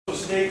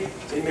State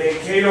in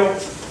Mankato.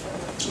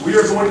 We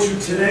are going to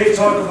today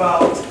talk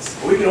about,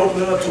 we can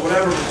open it up to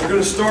whatever, but we're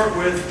going to start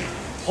with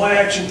play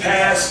action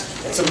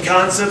pass and some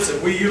concepts that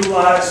we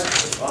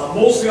utilize,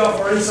 mostly off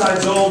our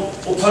inside zone.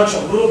 We'll touch a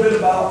little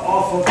bit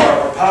off of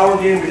our power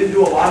game. We didn't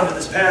do a lot of it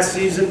this past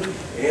season,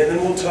 and then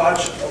we'll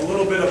touch a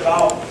little bit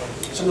about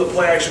some of the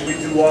play action we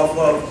do off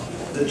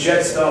of the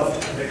jet stuff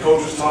that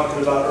Coach was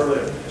talking about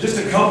earlier. Just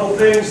a couple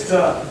things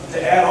to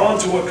add on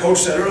to what Coach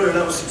said earlier, and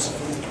that was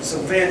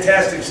some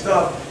fantastic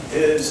stuff,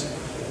 is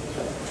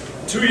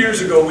 2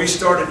 years ago we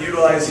started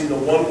utilizing the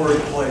one-word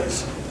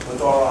plays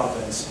with our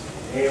offense.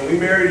 And we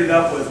married it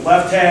up with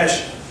left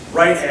hash,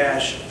 right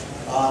hash,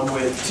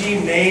 with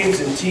team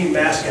names and team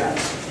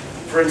mascots.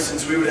 For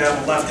instance, we would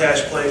have a left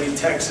hash play be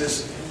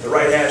Texas, the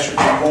right hash would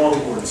be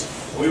Longhorns.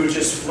 We would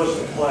just flip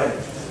the play.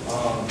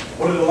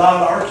 What it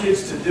allowed our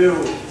kids to do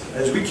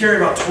is we carry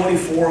about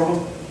 24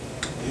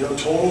 of them,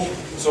 total.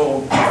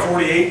 So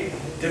 48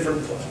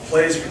 different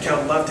plays if you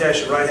count left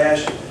hash and right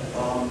hash.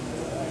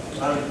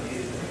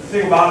 The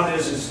thing about it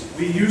is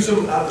we use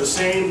them out of the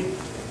same.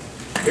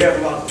 We have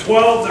about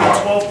 12 that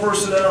are 12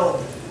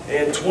 personnel,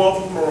 and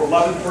 12 of them are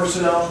 11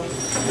 personnel.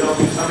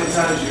 How many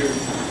times you're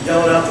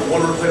yelling out the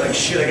one-word play like,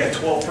 shit, I got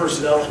 12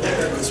 personnel,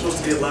 it's supposed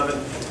to be 11,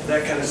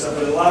 that kind of stuff.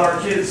 But it allowed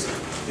our kids,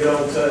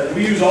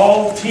 we use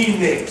all team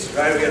names,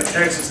 right? We have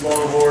Texas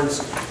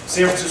Longhorns,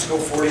 San Francisco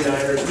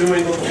 49ers, New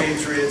England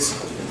Patriots,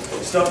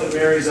 stuff that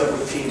marries up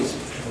with teams,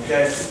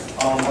 okay?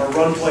 Our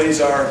run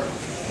plays are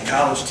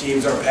college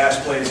teams, our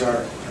pass plays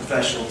are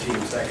professional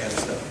teams, that kind of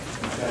stuff.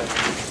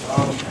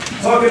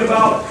 Okay. Talking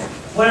about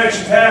play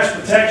action pass,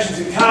 protections,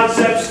 and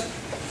concepts.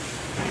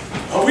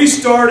 We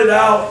started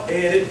out,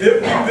 and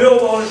we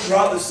build on it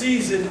throughout the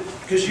season,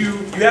 because you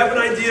have an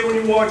idea when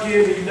you walk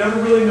in, but you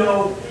never really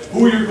know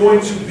who you're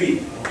going to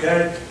be.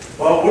 Okay.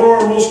 Well, what are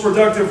our most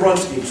productive run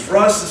schemes? For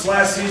us, this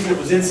last season, it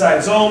was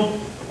inside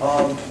zone,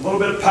 a little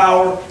bit of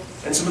power,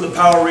 and some of the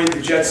power read,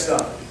 the jet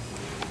stuff.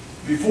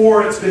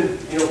 Before, it's been,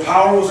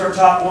 power was our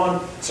top one,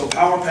 so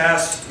power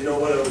pass,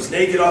 whether it was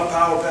naked off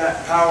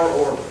power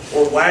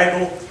or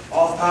waggle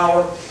off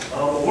power.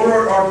 What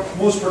are our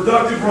most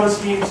productive run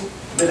schemes,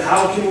 and then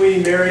how can we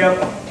marry up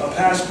a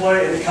pass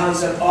play and the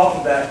concept off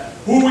of that?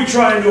 Who are we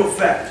trying to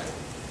affect?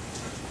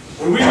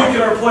 When we look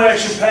at our play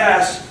action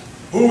pass,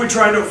 who are we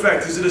trying to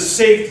affect? Is it a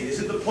safety?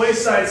 Is it the play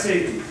side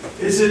safety?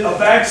 Is it a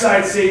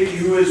backside safety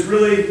who is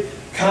really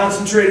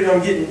concentrating on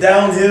getting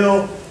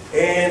downhill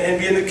and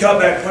being the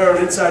cutback player on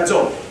inside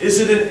zone? Is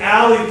it an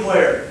alley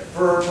player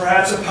for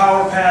perhaps a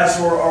power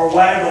pass or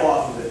waggle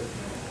off of it?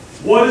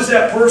 What is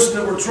that person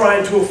that we're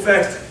trying to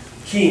affect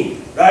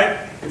keen,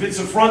 right? If it's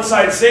a front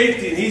side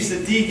safety and he's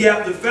the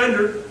D-gap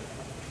defender,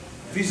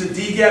 if he's a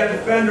D-gap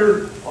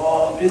defender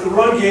in the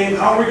run game,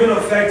 how are we going to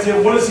affect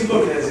him? What is he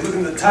looking at? Is he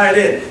looking at the tight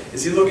end?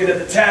 Is he looking at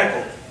the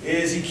tackle?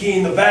 Is he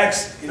keying the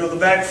backs, the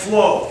back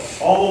flow?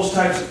 All those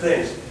types of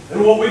things.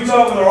 And what we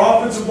talk with our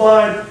offensive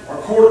line, our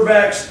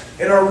quarterbacks,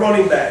 and our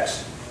running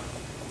backs,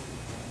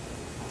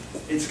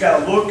 it's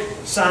got to look,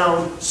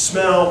 sound,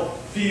 smell,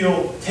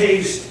 feel,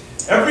 taste.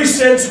 Every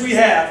sense we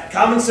have,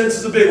 common sense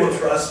is a big one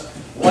for us,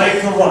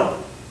 like the run.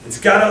 It's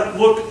got to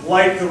look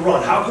like the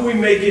run. How can we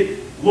make it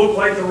look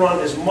like the run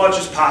as much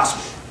as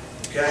possible?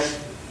 Okay?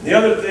 And the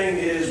other thing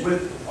is,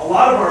 with a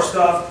lot of our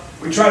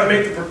stuff, we try to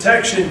make the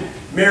protection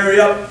marry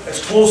up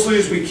as closely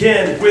as we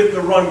can with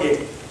the run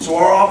game, so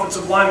our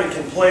offensive linemen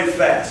can play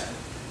fast.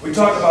 We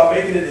talk about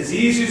making it as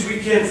easy as we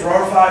can for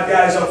our 5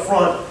 guys up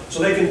front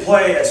so they can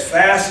play as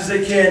fast as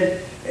they can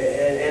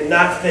and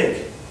not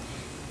think.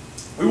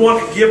 We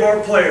want to give our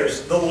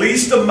players the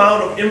least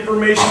amount of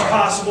information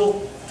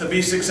possible to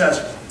be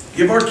successful.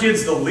 Give our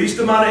kids the least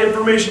amount of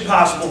information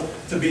possible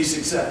to be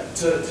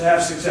to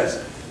have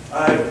success.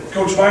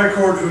 Coach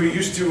Meyercord, who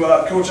used to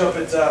coach up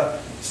at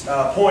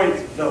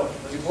Point, no,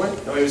 was he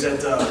Point? No, he was at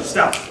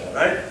Stout,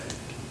 right?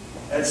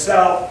 At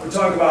Stout, we're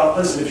talking about,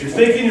 listen, if you're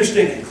thinking, you're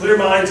stinking. Clear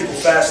minds equal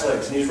fast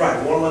legs. And he's right.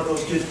 We want to let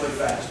those kids play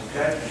fast,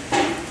 okay?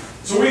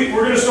 So we're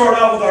going to start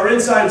out with our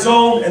inside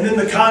zone, and then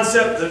the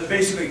concept,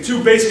 basically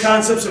 2 base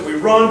concepts that we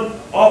run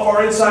off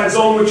our inside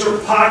zone, which are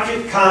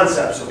pocket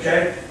concepts,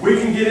 okay? We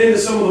can get into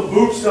some of the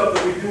boot stuff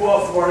that we do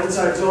off of our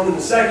inside zone in a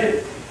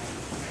second.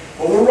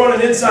 But we're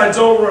running inside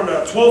zone, we're running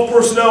out of 12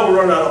 personnel, we're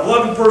running out of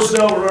 11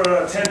 personnel, we're running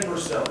out of 10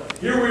 personnel.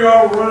 Here we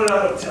are, we're running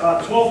out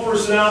of 12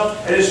 personnel,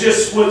 and it's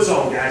just split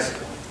zone, guys.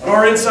 On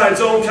our inside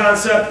zone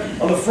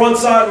concept, on the front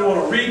side, we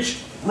want to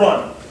reach,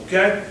 run,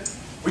 okay?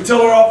 We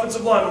tell our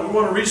offensive linemen, we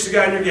want to reach the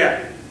guy in your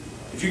gap.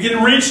 If you get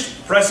him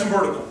reached, press him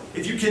vertical.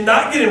 If you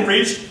cannot get him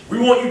reached, we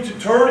want you to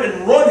turn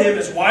and run him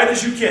as wide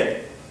as you can.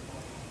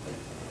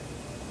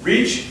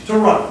 Reach to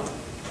run.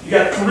 You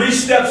got 3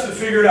 steps to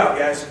figure it out,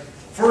 guys.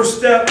 First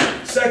step,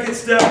 second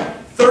step,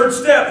 third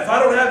step. If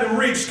I don't have him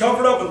reached,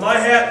 covered up with my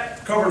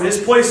hat, covering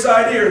his play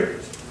side here,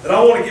 then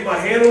I want to get my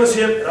hand on his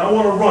hip and I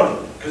want to run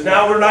him. Because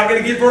now we're not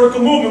going to get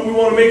vertical movement. We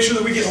want to make sure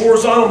that we get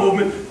horizontal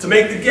movement to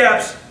make the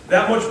gaps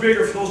that much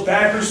bigger for those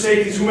backers,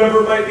 safeties, whoever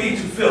it might be, to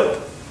fill.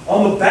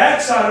 On the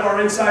back side of our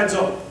inside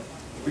zone,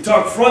 we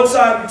talk front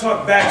side, we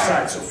talk back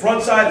side. So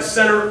front side is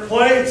center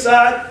play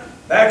side,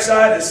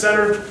 Backside is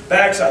center,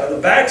 backside. On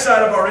the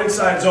backside of our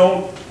inside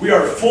zone, we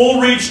are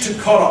full reach to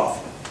cutoff.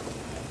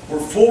 We're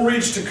full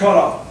reach to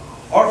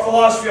cutoff. Our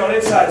philosophy on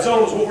inside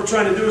zone is what we're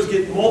trying to do is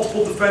get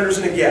multiple defenders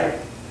in a gap.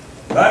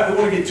 Right? We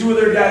want to get 2 of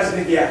their guys in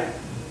a gap.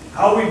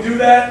 How we do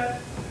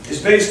that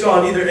is based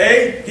on either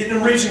A, getting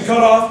them reach and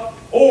cutoff,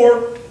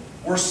 or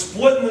we're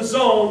splitting the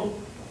zone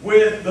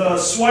with the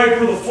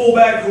swiper, the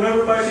fullback,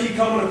 whoever it might be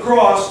coming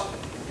across.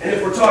 And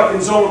if we're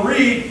talking zone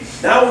read,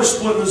 now we're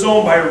splitting the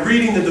zone by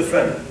reading the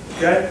defender.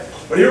 Okay?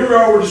 But here we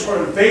are, we're just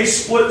running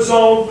base split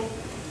zone.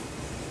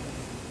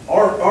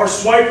 Our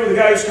swiper, the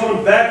guy who's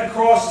coming back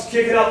across, is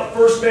kicking out the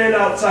first man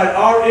outside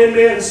our end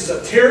man. This is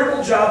a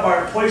terrible job by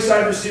our play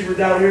side receiver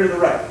down here to the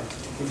right.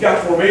 We've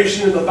got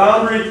formation in the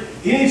boundary.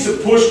 He needs to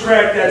push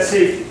crack that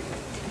safety.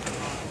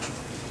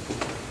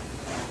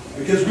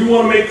 Because we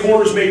want to make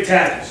corners make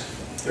tackles.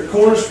 They're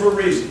corners for a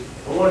reason.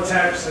 I want to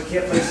tackle so I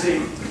can't play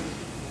safety.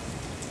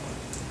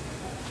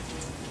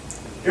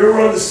 Here we're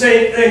running the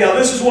same thing. Now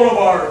this is one of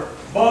our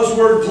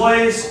buzzword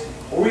plays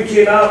where we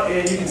came out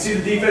and you can see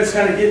the defense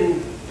kind of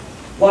getting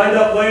lined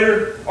up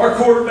later. Our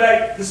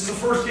quarterback, this is the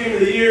first game of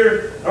the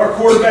year, and our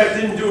quarterback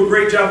didn't do a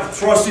great job of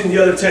trusting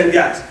the other 10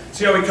 guys.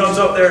 See how he comes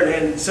up there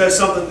and says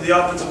something to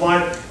the offensive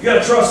line? You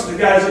got to trust that the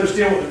guys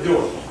understand what they're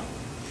doing.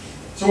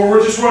 So when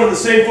we're just running the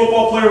same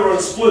football play, we're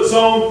running split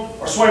zone.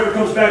 Our swiper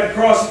comes back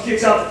across, he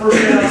kicks out the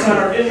first man outside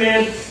our in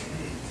man.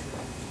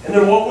 And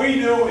then what we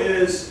do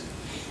is,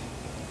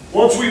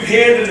 once we've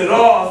handed it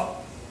off,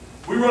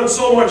 we run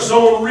so much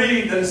zone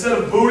read that instead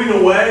of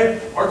booting away,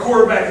 our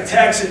quarterback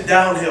attacks it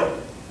downhill.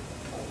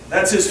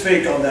 That's his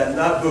fake on that,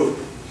 not boot.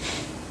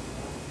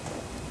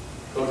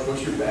 Coach,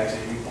 what's your back's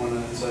aiming point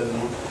on inside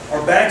zone?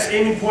 Our back's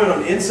aiming point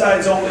on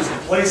inside zone is the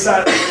play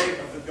side leg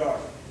of the guard,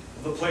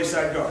 of the play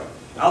side guard.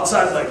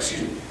 Outside leg,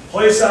 excuse me.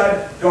 Play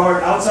side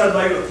guard, outside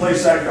leg of the play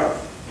side guard.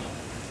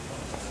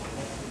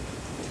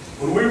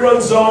 When we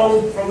run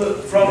zone from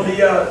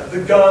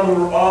the gun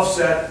when we're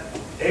offset,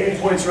 aiming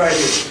point's right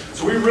here.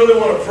 So we really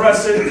want to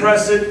press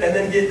it, and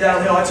then get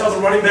downhill. I tell the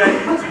running back,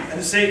 and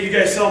the same, you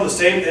guys tell them the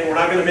same thing. We're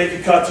not going to make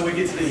a cut until we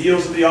get to the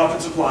heels of the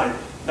offensive line.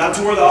 Not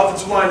to where the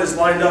offensive line is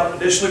lined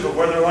up initially, but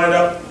where they're lined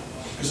up,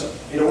 because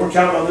we're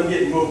counting on them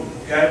getting moving.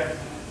 Okay.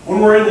 When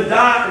we're in the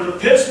dot or the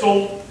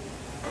pistol,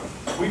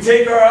 we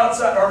take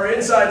our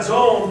inside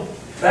zone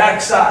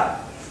backside.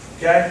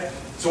 Okay.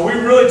 So we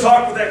really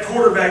talk with that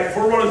quarterback. If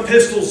we're running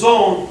pistol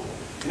zone,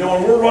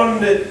 when we're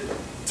running it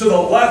to the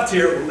left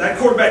here, when that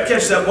quarterback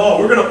catches that ball,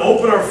 we're going to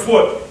open our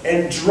foot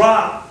and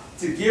drop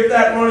to give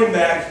that running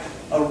back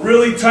a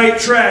really tight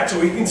track so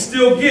he can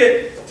still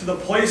get to the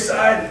play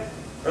side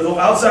or the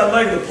outside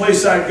leg of the play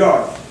side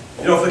guard.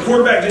 If the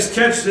quarterback just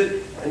catches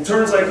it and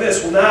turns like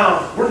this, well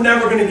now, we're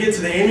never going to get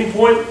to the aiming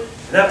point,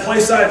 and that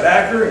play side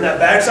backer and that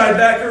backside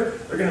backer,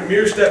 they're going to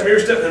mirror step,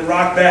 and then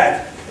rock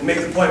back and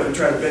make the play if we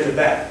try to bend it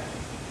back.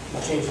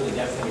 You change the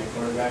depth of your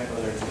quarterback,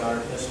 whether it's guard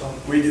or pistol?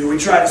 We do. We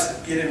try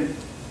to get him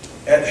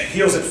at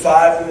heels at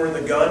 5 when we're in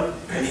the gun,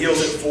 and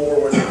heels at 4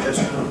 when we're in the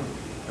pistol.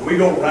 And we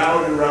go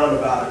round and round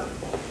about it.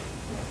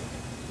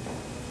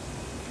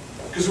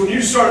 Because when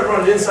you started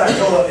running inside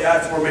zone at the I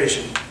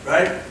formation,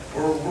 right,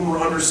 or when we're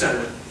under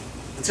center,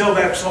 the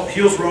tailback's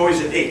heels were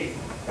always at 8,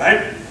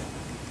 right?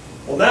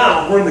 Well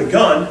now, we're in the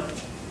gun,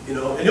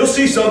 and you'll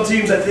see some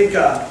teams, I think,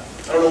 I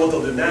don't know what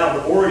they'll do now,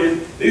 but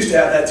Oregon, they used to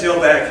have that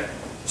tailback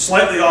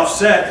slightly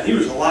offset, and he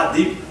was a lot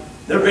deeper.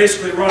 They're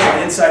basically running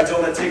the inside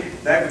zone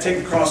that would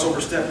take the crossover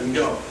step and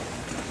go.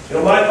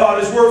 My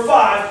thought is we're at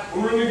 5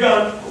 when we're in the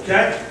gun,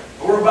 okay?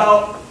 And we're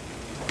about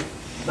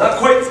not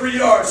quite 3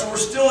 yards, so we're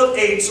still at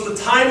 8. So the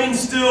timing's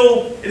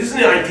still, it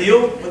isn't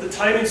ideal, but the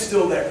timing's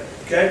still there,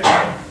 okay?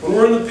 When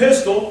we're in the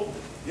pistol,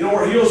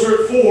 our heels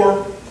are at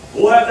 4.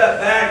 We'll have that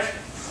back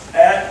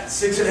at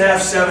 6.5,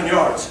 7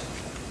 yards.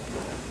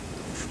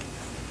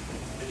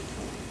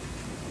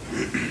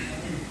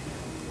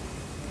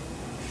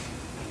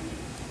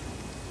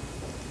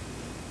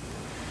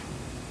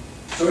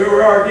 So here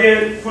we are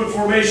again, foot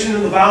formation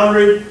in the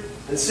boundary,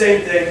 and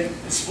same thing,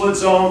 split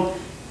zone,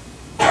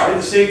 and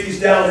the safety's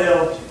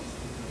downhill.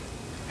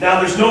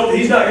 Now he's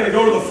not going to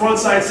go to the front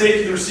side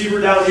safety, the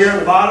receiver down here on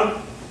the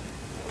bottom.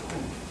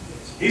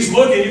 He's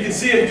looking, you can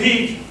see him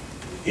peek.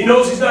 He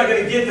knows he's not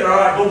going to get there. All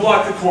right, go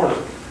block the corner.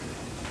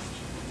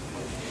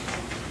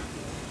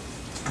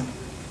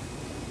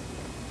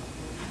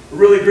 A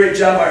really great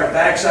job by our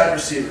backside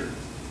receiver.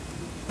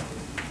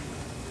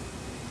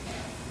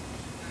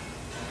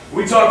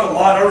 We talk a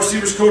lot, our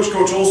receivers coach,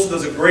 Coach Olson,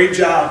 does a great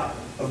job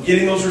of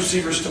getting those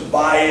receivers to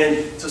buy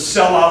in, to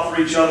sell out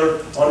for each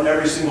other on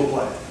every single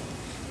play.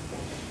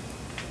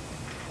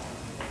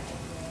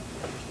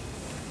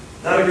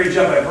 Not a great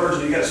job by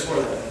Virgil, you got to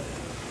score that.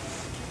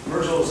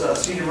 Virgil's a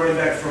senior running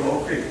back from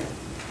Oak Creek.